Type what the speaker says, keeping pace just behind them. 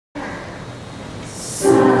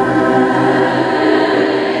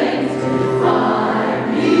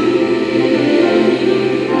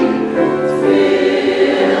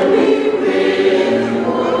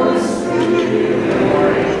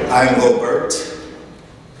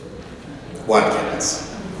Watkins.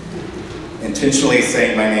 Intentionally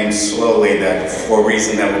saying my name slowly for a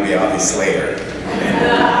reason that will be obvious later.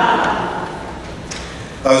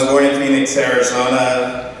 I was born in Phoenix,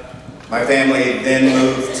 Arizona. My family then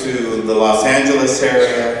moved to the Los Angeles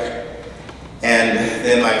area, and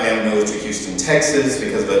then my family moved to Houston, Texas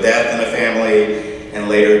because of a death in the family, and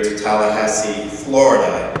later to Tallahassee,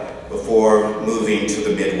 Florida, before moving to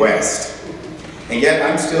the Midwest. And yet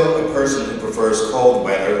I'm still a person who prefers cold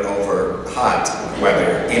weather over hot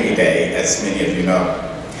weather any day, as many of you know.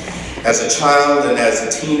 As a child and as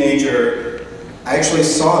a teenager, I actually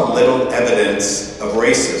saw little evidence of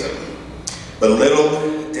racism. But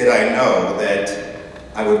little did I know that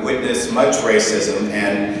I would witness much racism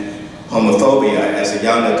and homophobia as a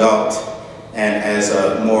young adult and as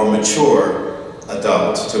a more mature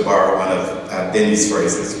adult, to borrow one of Benny's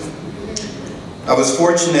phrases. I was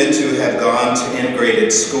fortunate to have gone to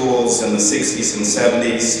integrated schools in the 60s and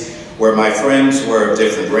 70s where my friends were of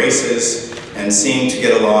different races and seemed to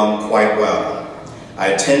get along quite well. I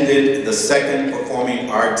attended the second performing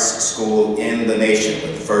arts school in the nation,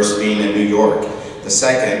 with the first being in New York. The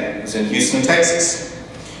second was in Houston, Texas,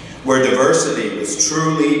 where diversity was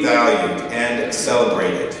truly valued and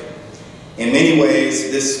celebrated. In many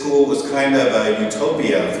ways, this school was kind of a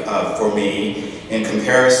utopia for me in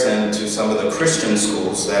comparison to some of the Christian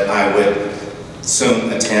schools that I would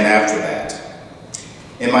soon attend after that.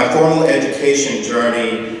 In my formal education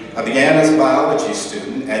journey, I began as a biology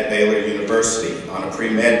student at Baylor University on a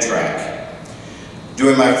pre-med track.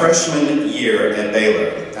 During my freshman year at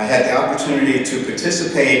Baylor, I had the opportunity to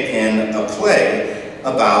participate in a play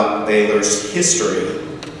about Baylor's history.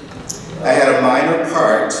 I had a minor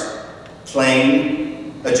part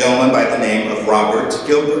playing a gentleman by the name of Robert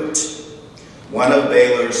Gilbert, one of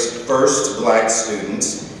Baylor's first black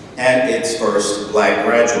students and its first black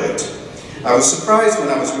graduate. I was surprised when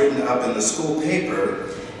I was written up in the school paper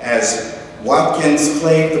as Watkins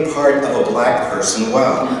played the part of a black person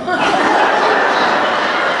well,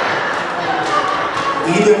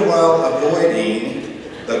 even while avoiding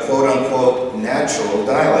the quote-unquote natural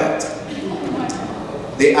dialect.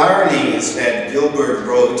 The irony is that Gilbert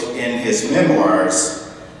wrote in his memoirs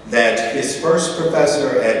that his first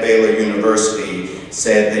professor at Baylor University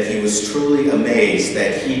said that he was truly amazed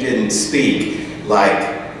that he didn't speak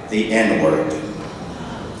like the N-word.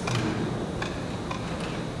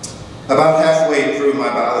 About halfway through my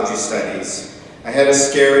biology studies, I had a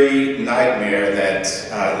scary nightmare that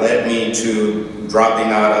led me to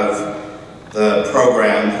dropping out of the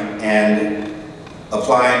program and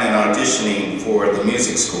applying and auditioning for the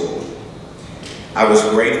music school. I was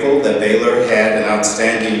grateful that Baylor had an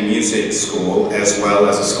outstanding music school as well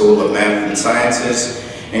as a school of math and sciences,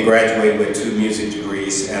 and graduated with 2 music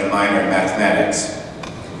degrees and a minor in mathematics.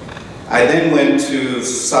 I then went to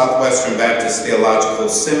Southwestern Baptist Theological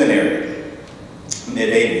Seminary,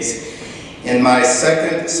 mid-80s. In my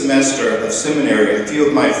second semester of seminary, a few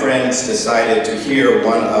of my friends decided to hear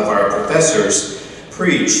one of our professors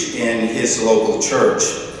preach in his local church.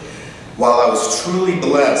 While I was truly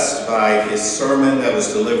blessed by his sermon that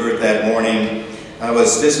was delivered that morning, I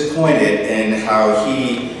was disappointed in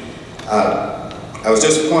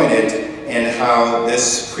how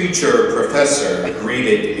this preacher professor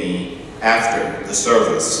greeted me after the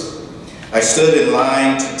service. I stood in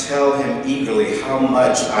line to tell him eagerly how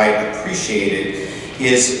much I appreciated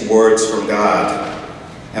his words from God.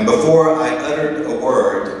 And before I uttered a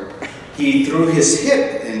word, he threw his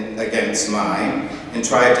hip against mine and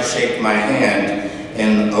tried to shake my hand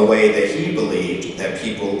in a way that he believed that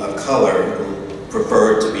people of color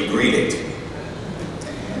preferred to be greeted.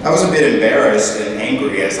 I was a bit embarrassed and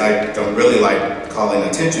angry, as I don't really like calling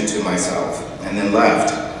attention to myself, and then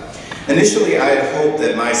left. Initially, I had hoped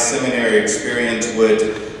that my seminary experience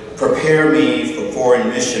would prepare me for foreign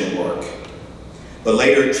mission work, but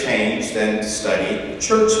later changed and studied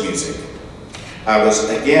church music. I was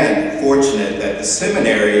again fortunate that the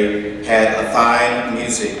seminary had a fine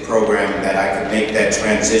music program that I could make that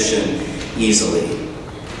transition easily.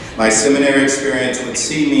 My seminary experience would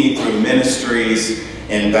see me through ministries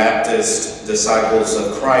in Baptist, Disciples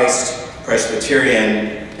of Christ,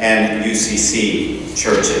 Presbyterian, and UCC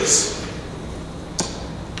churches.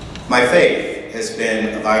 My faith has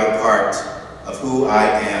been a vital part of who I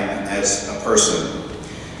am as a person.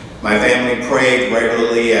 My family prayed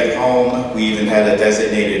regularly at home. We even had a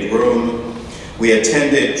designated room. We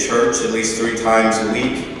attended church at least 3 times a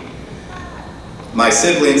week. My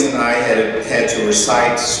siblings and I had to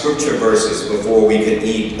recite scripture verses before we could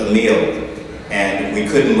eat a meal, and we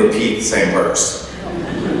couldn't repeat the same verse.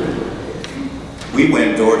 We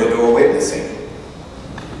went door-to-door witnessing.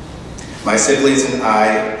 My siblings and I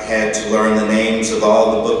had to learn the names of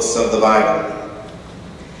all the books of the Bible.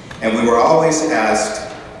 And we were always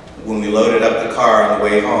asked, when we loaded up the car on the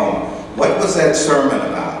way home, what was that sermon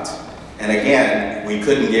about? And again, we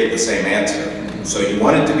couldn't give the same answer. So you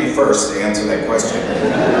wanted to be first to answer that question.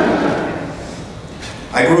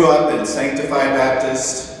 I grew up in Sanctified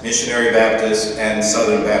Baptist, Missionary Baptist, and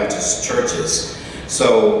Southern Baptist churches.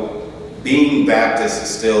 So being Baptist is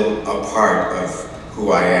still a part of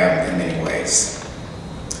who I am in many ways.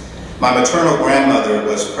 My maternal grandmother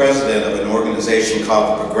was president of an organization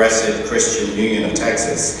called the Progressive Christian Union of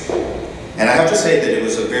Texas. And I have to say that it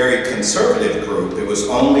was a very conservative group. It was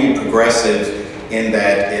only progressive in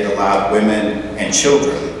that it allowed women and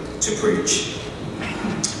children to preach.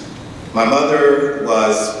 My mother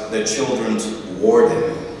was the children's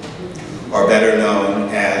warden, or better known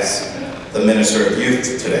as the minister of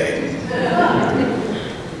youth today.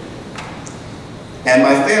 And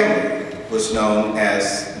my family was known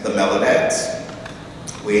as the Melodettes.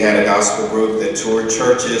 We had a gospel group that toured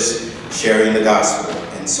churches sharing the gospel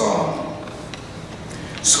in song.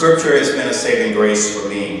 Scripture has been a saving grace for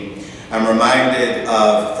me. I'm reminded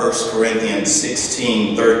of 1 Corinthians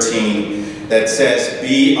 16:13 that says,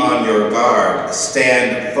 "Be on your guard,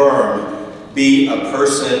 stand firm, be a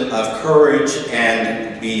person of courage,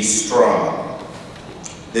 and be strong."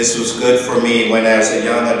 This was good for me when, as a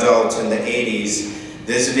young adult in the 80s,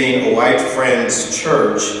 visiting a white friend's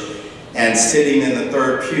church and sitting in the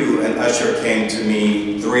third pew, an usher came to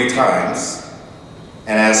me 3 times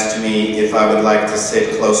and asked me if I would like to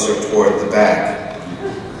sit closer toward the back.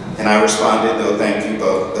 And I responded, "No, thank you,"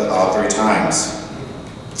 all 3 times.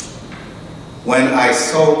 When I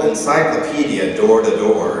sold encyclopedia door to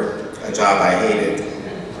door, a job I hated,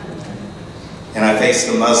 and I faced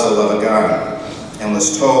the muzzle of a gun and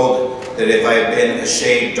was told that if I had been a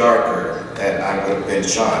shade darker, that I would have been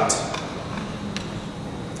shot.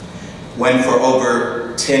 When for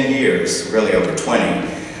over 10 years, really over 20,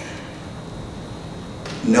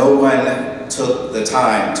 no one took the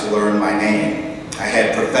time to learn my name. I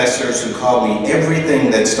had professors who called me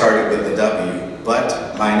everything that started with a W,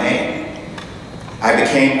 but my name. I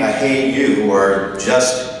became a "Hey you," or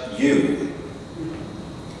just you.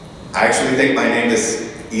 I actually think my name is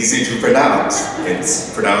easy to pronounce.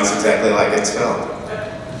 It's pronounced exactly like it's spelled.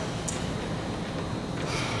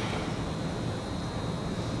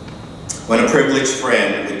 When a privileged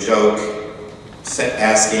friend would joke,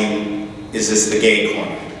 asking, "Is this the gay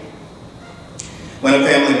corner?" When a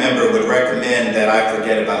family member would recommend that I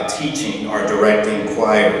forget about teaching or directing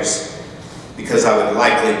choirs because I would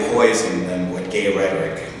likely poison them with gay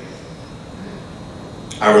rhetoric.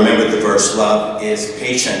 I remembered the verse, "Love is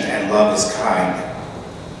patient and love is kind,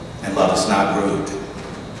 and love is not rude."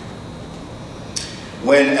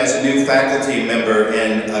 When, as a new faculty member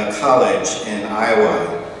in a college in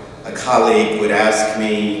Iowa, a colleague would ask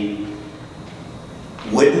me,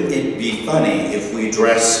 "Wouldn't it be funny if we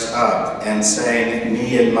dressed up and sang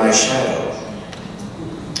 'Me and My Shadow'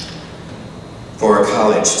 for a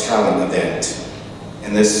college talent event?"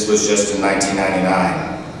 And this was just in 1999.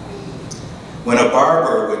 When a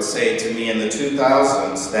barber would say to me in the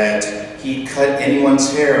 2000s that he'd cut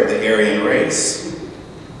anyone's hair of the Aryan race.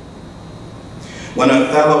 When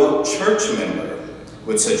a fellow church member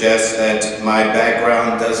would suggest that my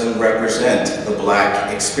background doesn't represent the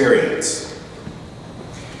Black experience.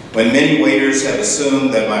 When many waiters have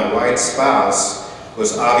assumed that my white spouse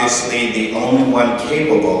was obviously the only one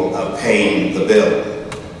capable of paying the bill.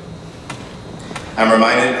 I'm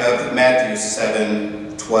reminded of Matthew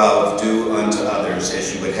 7:12, "Do unto others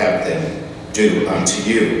as you would have them do unto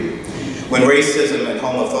you." When racism and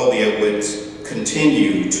homophobia would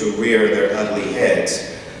continue to rear their ugly heads,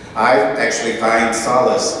 I actually find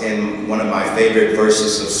solace in one of my favorite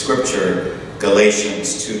verses of Scripture,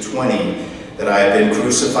 Galatians 2:20, that I have been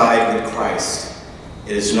crucified with Christ.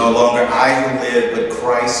 It is no longer I who live, but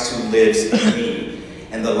Christ who lives in me.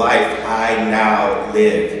 And the life I now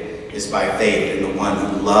live is by faith in the one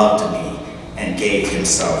who loved me and gave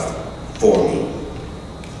himself for me.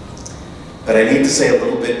 But I need to say a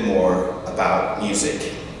little bit more about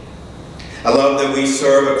music. I love that we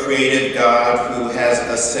serve a creative God who has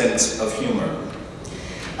a sense of humor.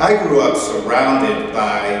 I grew up surrounded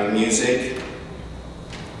by music,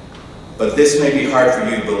 but this may be hard for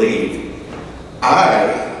you to believe.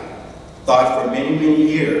 I thought for many, many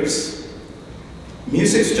years,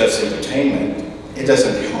 music's just entertainment. It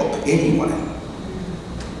doesn't help anyone.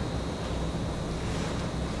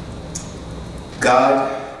 God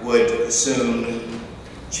would soon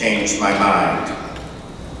change my mind.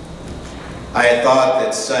 I had thought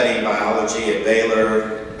that studying biology at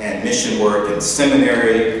Baylor and mission work in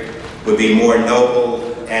seminary would be more noble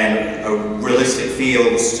and realistic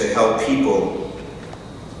fields to help people.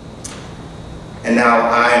 And now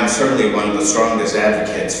I am certainly one of the strongest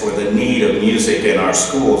advocates for the need of music in our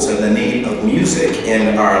schools and the need of music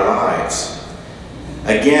in our lives.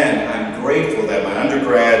 Again, I'm grateful that my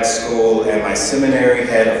undergrad school and my seminary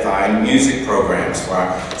had fine music programs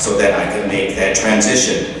so that I could make that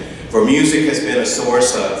transition. For music has been a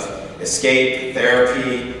source of escape,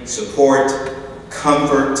 therapy, support,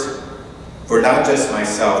 comfort, for not just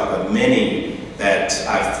myself, but many that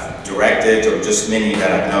I've directed or just many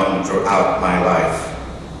that I've known throughout my life.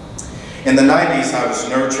 In the 90s, I was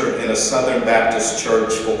nurtured in a Southern Baptist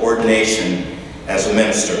church for ordination as a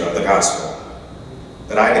minister of the gospel.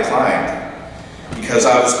 But I declined because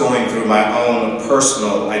I was going through my own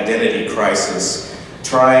personal identity crisis,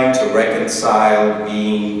 trying to reconcile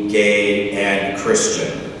being gay and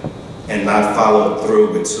Christian and not follow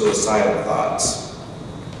through with suicidal thoughts.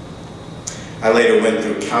 I later went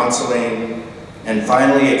through counseling and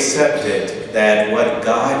finally accepted that what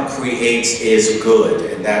God creates is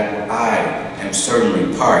good and that I am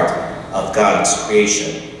certainly part of God's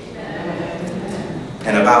creation.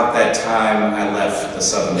 And about that time, I left the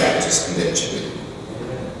Southern Baptist Convention.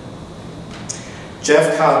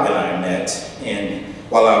 Jeff Cobb and I met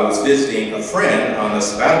while I was visiting a friend on a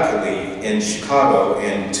sabbatical leave in Chicago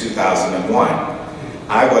in 2001.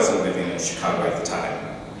 I wasn't living in Chicago at the time.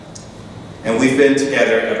 And we've been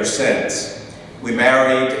together ever since. We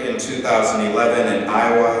married in 2011 in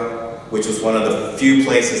Iowa, which was one of the few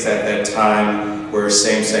places at that time where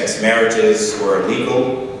same-sex marriages were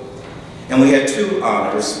legal. And we had two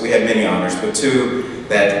honors, we had many honors, but two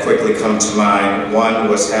that quickly come to mind. One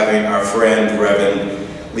was having our friend, Reverend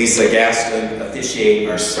Lisa Gaston, officiate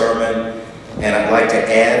our sermon. And I'd like to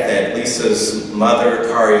add that Lisa's mother,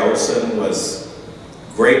 Kari Olson, was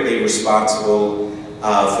greatly responsible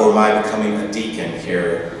for my becoming a deacon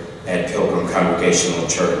here at Pilgrim Congregational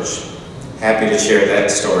Church. Happy to share that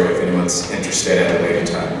story if anyone's interested at a later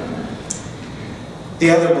time.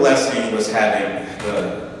 The other blessing was having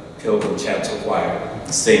the Pilgrim Chancel Choir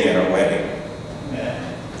sing at our wedding.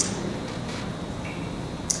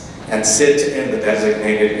 And sit in the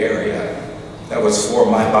designated area that was for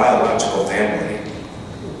my biological family.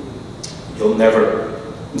 You'll never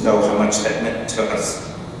know how much that meant to us.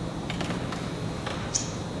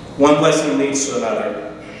 One blessing leads to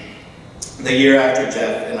another. The year after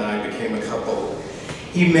Jeff and I became a couple,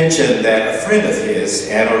 he mentioned that a friend of his,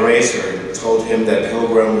 Anna Razor, told him that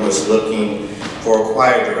Pilgrim was looking for a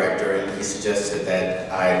choir director, and he suggested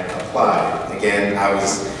that I apply. Again, I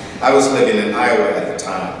was living in Iowa at the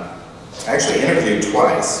time. I actually interviewed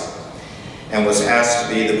twice and was asked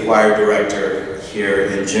to be the choir director here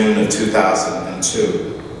in June of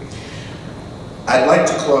 2002. I'd like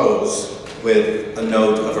to close with a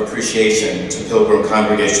note of appreciation to Pilgrim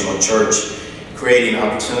Congregational Church, creating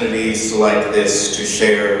opportunities like this to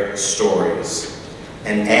share stories,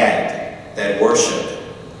 and add that worship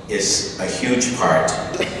is a huge part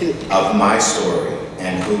of my story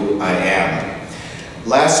and who I am.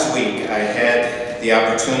 Last week, I had the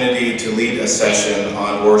opportunity to lead a session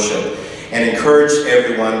on worship and encouraged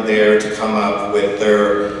everyone there to come up with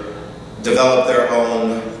develop their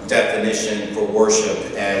own definition for worship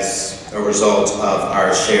as a result of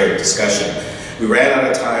our shared discussion. We ran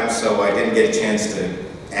out of time, so I didn't get a chance to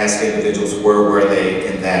ask individuals where were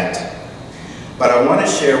they in that. But I want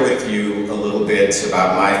to share with you a little bit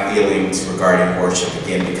about my feelings regarding worship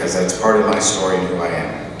again, because that's part of my story and who I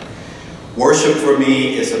am. Worship for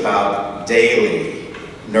me is about daily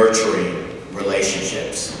nurturing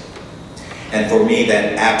relationships. And for me,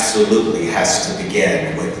 that absolutely has to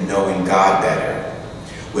begin with knowing God better,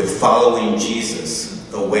 with following Jesus,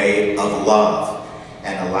 the way of love,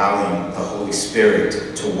 and allowing the Holy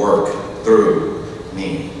Spirit to work through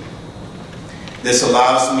me. This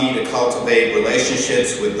allows me to cultivate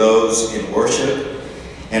relationships with those in worship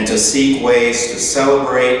and to seek ways to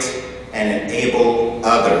celebrate and enable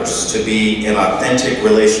others to be in authentic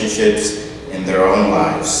relationships in their own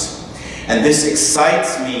lives. And this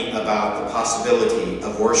excites me about the possibility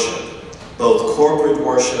of worship, both corporate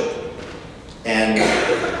worship and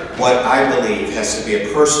what I believe has to be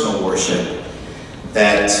a personal worship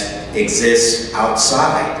that exists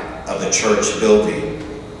outside of the church building,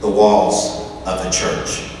 the walls of the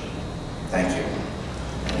church. Thank you.